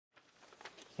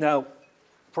Now,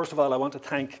 first of all, I want to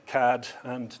thank CAD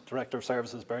and Director of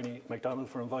Services Bernie MacDonald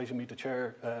for inviting me to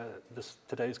chair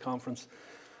today's conference.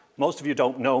 Most of you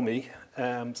don't know me,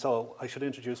 so I should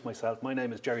introduce myself. My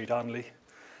name is Jerry Donnelly.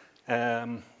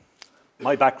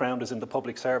 My background is in the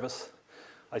public service.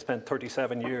 I spent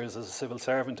 37 years as a civil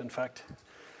servant, in fact,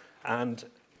 and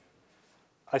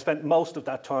I spent most of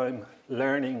that time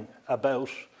learning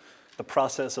about the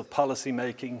process of policy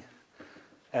making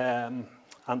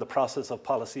and the process of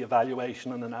policy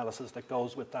evaluation and analysis that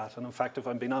goes with that. And in fact, if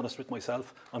I'm being honest with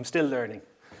myself, I'm still learning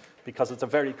because it's a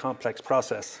very complex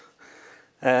process.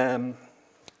 The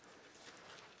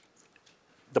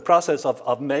process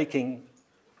of making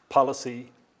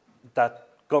policy that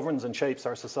governs and shapes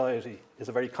our society is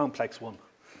a very complex one,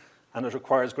 and it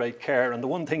requires great care. And the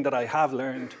one thing that I have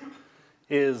learned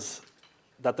is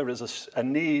that there is a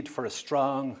need for a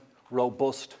strong,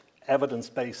 robust,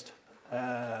 evidence-based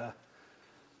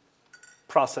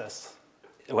process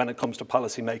when it comes to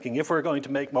policy making. If we're going to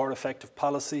make more effective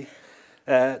policy,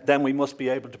 then we must be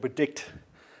able to predict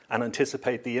and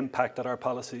anticipate the impact that our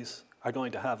policies are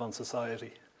going to have on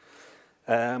society.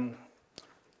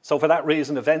 So for that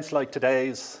reason, events like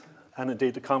today's, and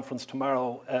indeed the conference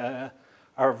tomorrow,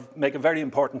 make a very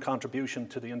important contribution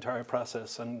to the entire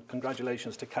process, and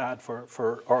congratulations to CAD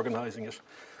for organising it.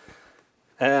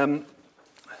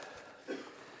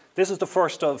 This is the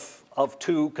first of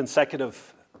two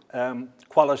consecutive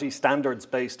quality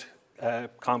standards-based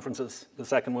conferences. The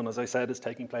second one, as I said, is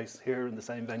taking place here in the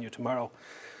same venue tomorrow.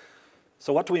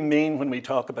 So what do we mean when we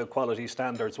talk about quality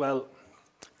standards? Well,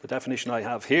 the definition I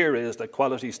have here is that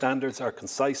quality standards are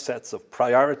concise sets of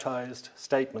prioritised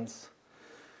statements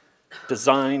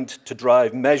designed to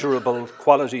drive measurable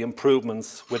quality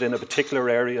improvements within a particular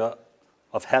area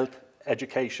of health,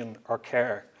 education, or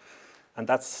care. And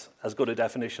that's as good a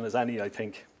definition as any, I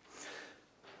think.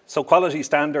 So quality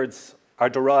standards are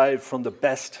derived from the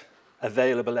best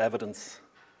available evidence.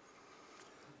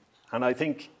 And I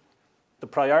think the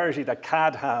priority that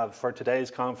CAD have for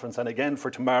today's conference, and again for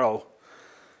tomorrow,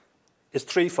 is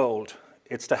threefold.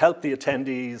 It's to help the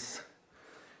attendees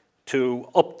to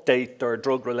update their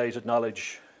drug-related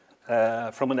knowledge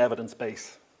from an evidence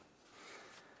base.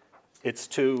 It's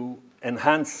to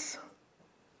enhance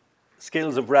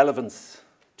skills of relevance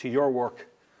to your work,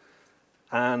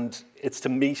 and it's to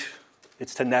meet,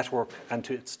 it's to network, and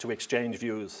it's to exchange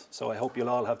views. So I hope you'll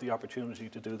all have the opportunity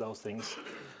to do those things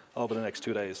over the next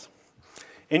 2 days.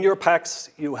 In your packs,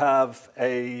 you have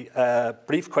a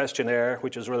brief questionnaire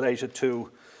which is related to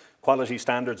quality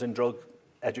standards in drug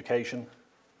education.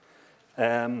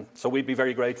 So we'd be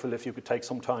very grateful if you could take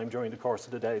some time during the course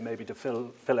of the day maybe to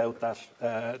fill out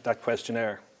that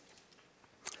questionnaire.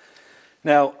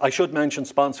 Now, I should mention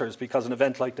sponsors, because an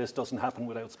event like this doesn't happen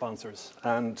without sponsors.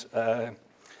 And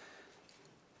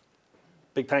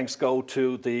big thanks go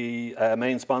to the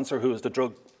main sponsor, who is the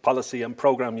Drug Policy and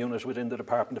Programme Unit within the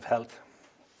Department of Health.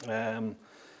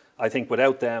 I think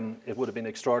without them, it would have been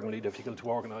extraordinarily difficult to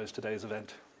organise today's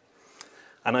event.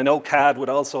 And I know CAD would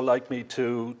also like me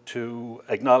to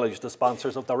acknowledge the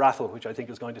sponsors of the raffle, which I think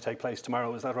is going to take place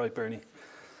tomorrow. Is that right, Bernie?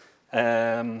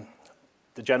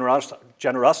 The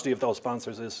generosity of those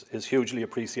sponsors is hugely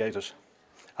appreciated,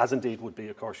 as indeed would be,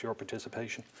 of course, your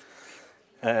participation.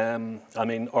 I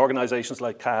mean, organisations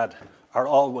like CAD are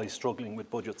always struggling with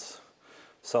budgets.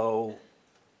 So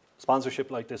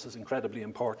sponsorship like this is incredibly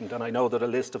important, and I know that a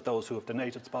list of those who have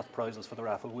donated spot prizes for the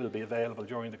raffle will be available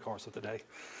during the course of the day.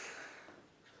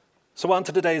 So on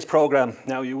to today's programme.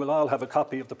 Now, you will all have a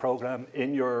copy of the programme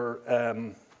in your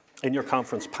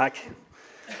conference pack.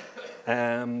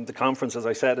 The conference, as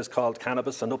I said, is called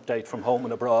Cannabis, an update from home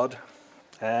and abroad.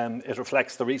 It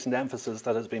reflects the recent emphasis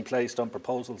that has been placed on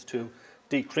proposals to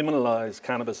decriminalise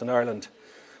cannabis in Ireland,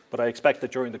 but I expect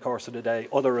that during the course of the day,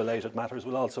 other related matters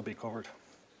will also be covered.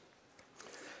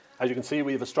 As you can see,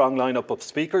 we have a strong lineup of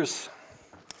speakers,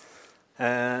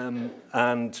 and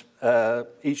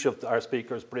each of our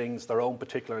speakers brings their own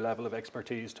particular level of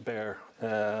expertise to bear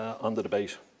on the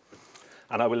debate.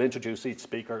 And I will introduce each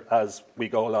speaker as we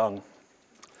go along.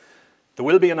 There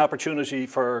will be an opportunity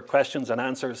for questions and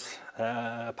answers,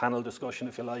 panel discussion,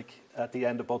 if you like, at the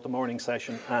end of both the morning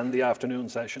session and the afternoon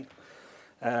session.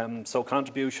 So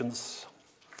contributions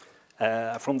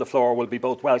from the floor will be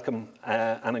both welcome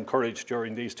and encouraged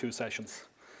during these two sessions.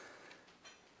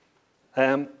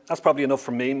 That's probably enough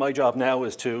from me. My job now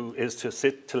is to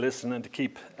sit, to listen, and to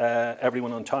keep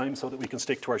everyone on time so that we can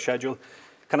stick to our schedule.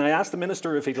 Can I ask the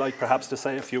Minister if he'd like perhaps to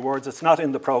say a few words? It's not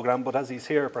in the programme, but as he's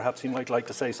here, perhaps he might like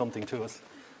to say something to us.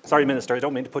 Sorry, Minister, I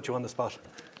don't mean to put you on the spot.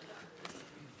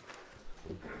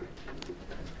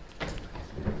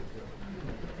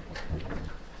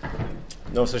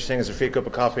 No such thing as a free cup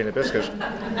of coffee and a biscuit.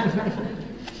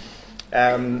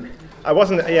 I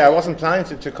wasn't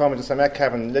planning to come. I met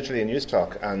Kevin literally in News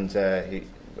Talk, and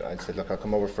I said, look, I'll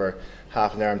come over for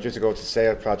half an hour. I'm due to go to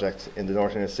Sale project in the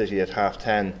north end of the city at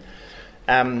 10:30.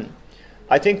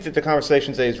 I think that the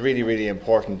conversation today is really, really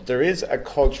important. There is a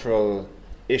cultural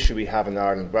issue we have in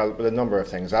Ireland, well, with a number of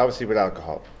things, obviously with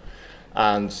alcohol.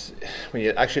 And when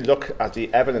you actually look at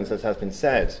the evidence that has been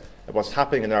said of what's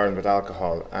happening in Ireland with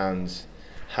alcohol and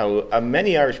how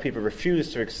many Irish people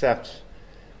refuse to accept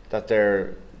that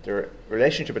their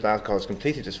relationship with alcohol is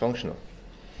completely dysfunctional,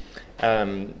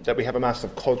 that we have a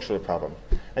massive cultural problem.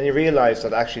 And you realise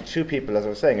that actually 2 people, as I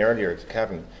was saying earlier to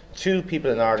Kevin, 2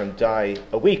 people in Ireland die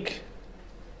a week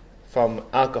from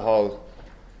alcohol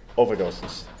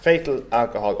overdoses, fatal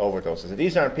alcohol overdoses. And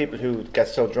these aren't people who get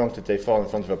so drunk that they fall in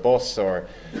front of a bus or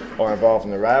involved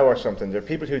in a row or something. They're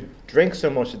people who drink so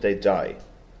much that they die.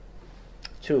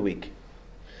 2 a week.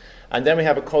 And then we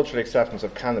have a cultural acceptance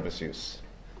of cannabis use,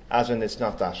 as in it's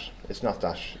not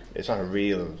a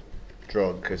real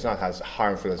drug. It's not as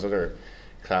harmful as other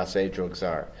Class A drugs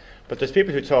are. But there's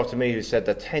people who talk to me who said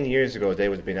that 10 years ago they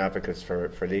would have been advocates for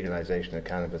legalisation of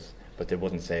cannabis, but they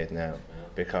wouldn't say it now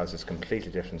because it's a completely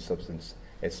different substance.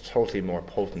 It's totally more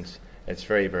potent. It's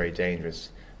very, very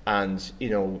dangerous. And,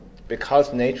 because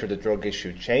the nature of the drug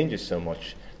issue changes so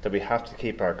much, that we have to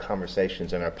keep our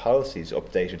conversations and our policies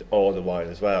updated all the while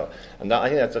as well. And I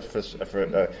think that's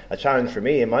a challenge for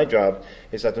me in my job,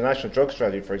 is that the National Drug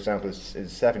Strategy, for example,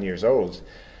 is 7 years old.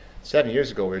 7 years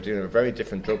ago, we were dealing with a very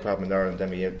different drug problem in Ireland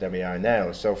than we are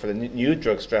now. So for the new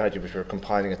drug strategy, which we're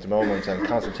compiling at the moment, and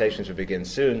consultations will begin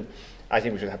soon, I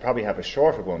think we should probably have a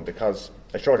shorter one, because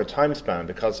a shorter time span,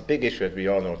 because the big issue, as we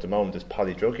all know at the moment, is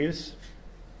polydrug use.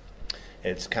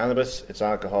 It's cannabis, it's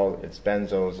alcohol, it's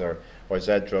benzos or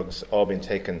Z drugs, all being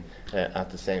taken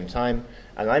at the same time.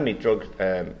 And I meet drug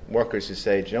workers who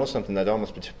say, do you know something, I'd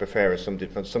almost prefer if some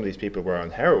of these people were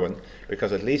on heroin,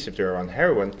 because at least if they were on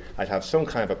heroin, I'd have some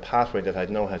kind of a pathway that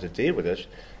I'd know how to deal with it.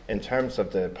 In terms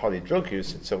of the polydrug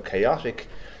use, it's so chaotic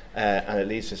and it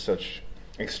leads to such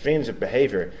extremes of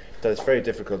behaviour that it's very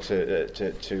difficult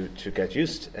to get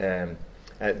used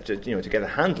to get a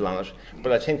handle on it.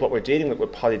 But I think what we're dealing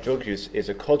with polydrug use is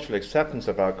a cultural acceptance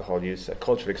of alcohol use, a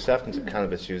cultural acceptance of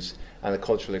cannabis use, and a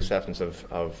cultural acceptance of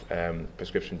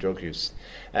prescription drug use.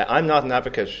 I'm not an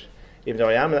advocate, even though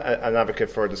I am an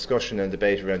advocate for a discussion and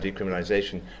debate around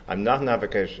decriminalisation. I'm not an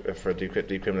advocate for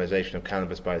decriminalisation of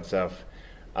cannabis by itself.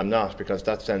 I'm not, because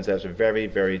that sends out a very,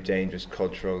 very dangerous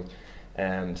cultural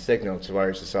signal to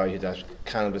Irish society that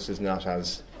cannabis is not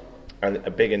as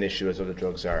a big an issue as other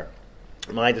drugs are.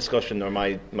 My discussion or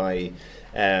my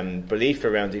belief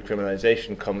around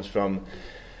decriminalisation comes from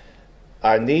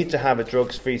our need to have a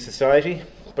drugs-free society,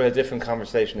 but a different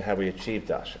conversation how we achieve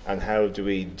that, and how do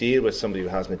we deal with somebody who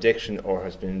has an addiction or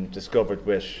has been discovered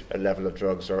with a level of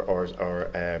drugs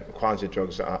or quantity of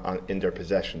drugs in their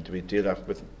possession. Do we deal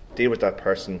with that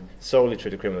person solely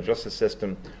through the criminal justice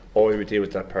system, or do we deal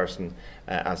with that person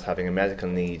as having a medical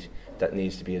need that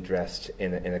needs to be addressed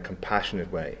in a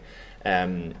compassionate way?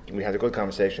 We had a good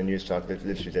conversation in News Talk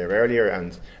literally there earlier,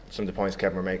 and some of the points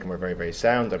Kevin were making were very, very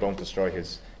sound. I won't destroy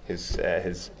his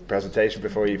presentation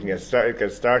before you even get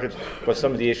started. But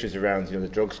some of the issues around the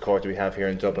drugs court that we have here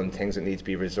in Dublin, things that need to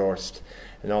be resourced,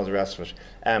 and all the rest of it.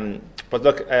 But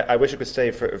look, I wish I could stay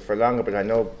for longer, but I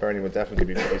know Bernie will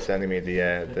definitely be sending me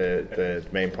the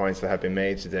main points that have been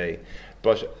made today.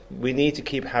 But we need to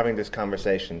keep having these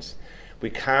conversations.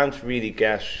 We can't really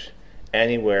get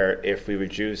anywhere if we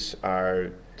reduce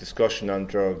our discussion on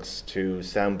drugs to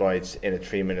sound bites in a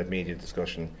 3-minute media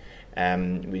discussion.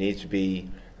 We need to be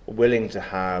willing to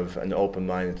have an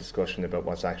open-minded discussion about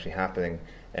what's actually happening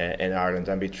in Ireland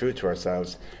and be true to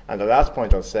ourselves. And the last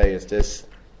point I'll say is this,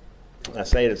 I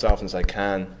say it as often as I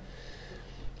can,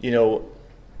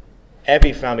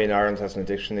 every family in Ireland has an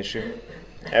addiction issue.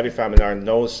 Every family in Ireland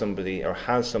knows somebody or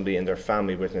has somebody in their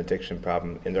family with an addiction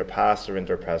problem, in their past or in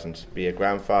their present, be a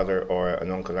grandfather or an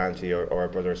uncle, auntie or a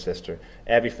brother or sister.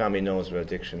 Every family knows what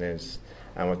addiction is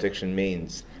and what addiction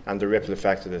means and the ripple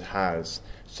effect that it has.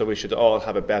 So we should all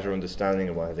have a better understanding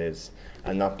of what it is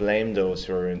and not blame those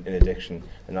who are in addiction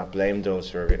and not blame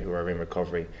those who are in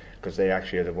recovery, because they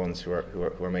actually are the ones who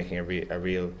are making a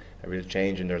real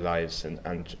change in their lives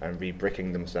and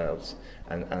re-bricking themselves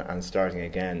and starting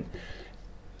again.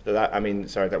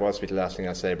 Sorry, that was to be the last thing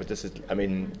I say, but this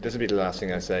will be the last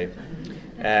thing I say.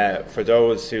 For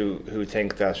those who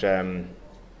think that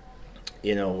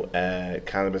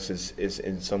cannabis is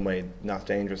in some way not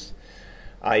dangerous,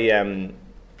 I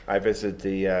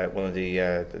visited one of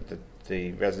the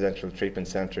the residential treatment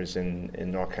centres in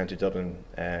North County Dublin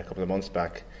a couple of months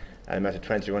back. I met a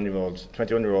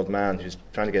 21-year-old man who's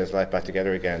trying to get his life back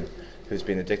together again, who's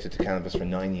been addicted to cannabis for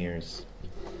 9 years.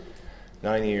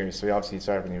 9 years, so he obviously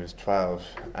started when he was 12.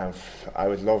 And I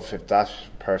would love if that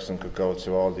person could go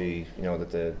to all the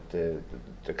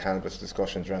cannabis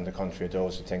discussions around the country,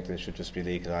 those who think that it should just be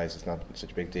legalised, it's not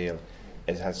such a big deal.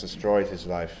 It has destroyed his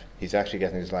life. He's actually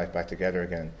getting his life back together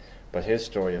again. But his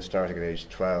story of starting at age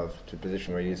 12 to the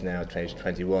position where he is now at age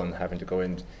 21, having to go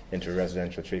into a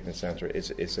residential treatment centre, is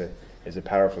a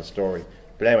powerful story.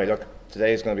 But anyway, look,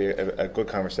 today is going to be a good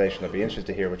conversation. I'll be interested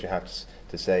to hear what you have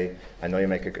to say. I know you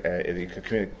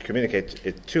communicate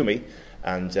it to me,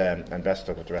 and best of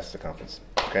luck with the rest of the conference.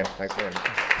 Okay, thanks very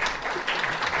much.